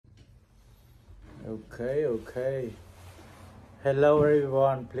Okay. Hello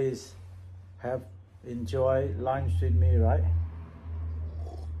everyone, please have enjoy lunch with me, right?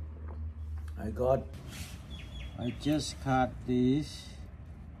 I just cut this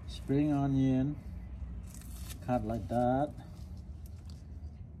spring onion, cut like that.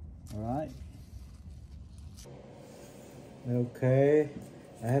 All right. Okay,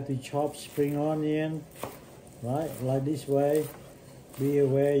 I have to chop spring onion, right? Like this way. Be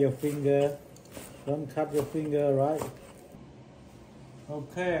aware your finger. Don't cut your finger, right?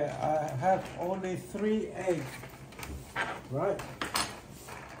 Okay, I have only 3 eggs, right?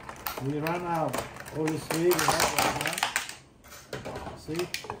 We ran out. Only 3 we have right now. See,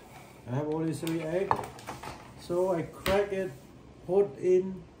 I have only 3 eggs. So I crack it, put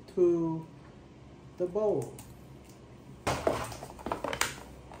into the bowl.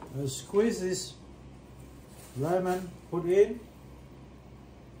 I squeeze this lemon, put in.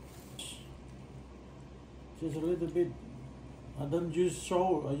 Just a little bit. I don't use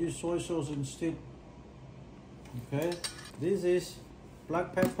salt, I use soy sauce instead. Okay, this is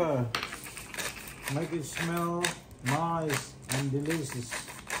black pepper. Make it smell nice and delicious.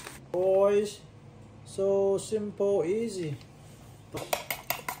 Boys, so simple, easy.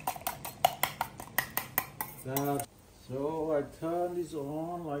 So I turn this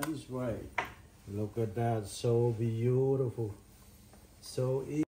on like this way. Look at that, so beautiful, so easy.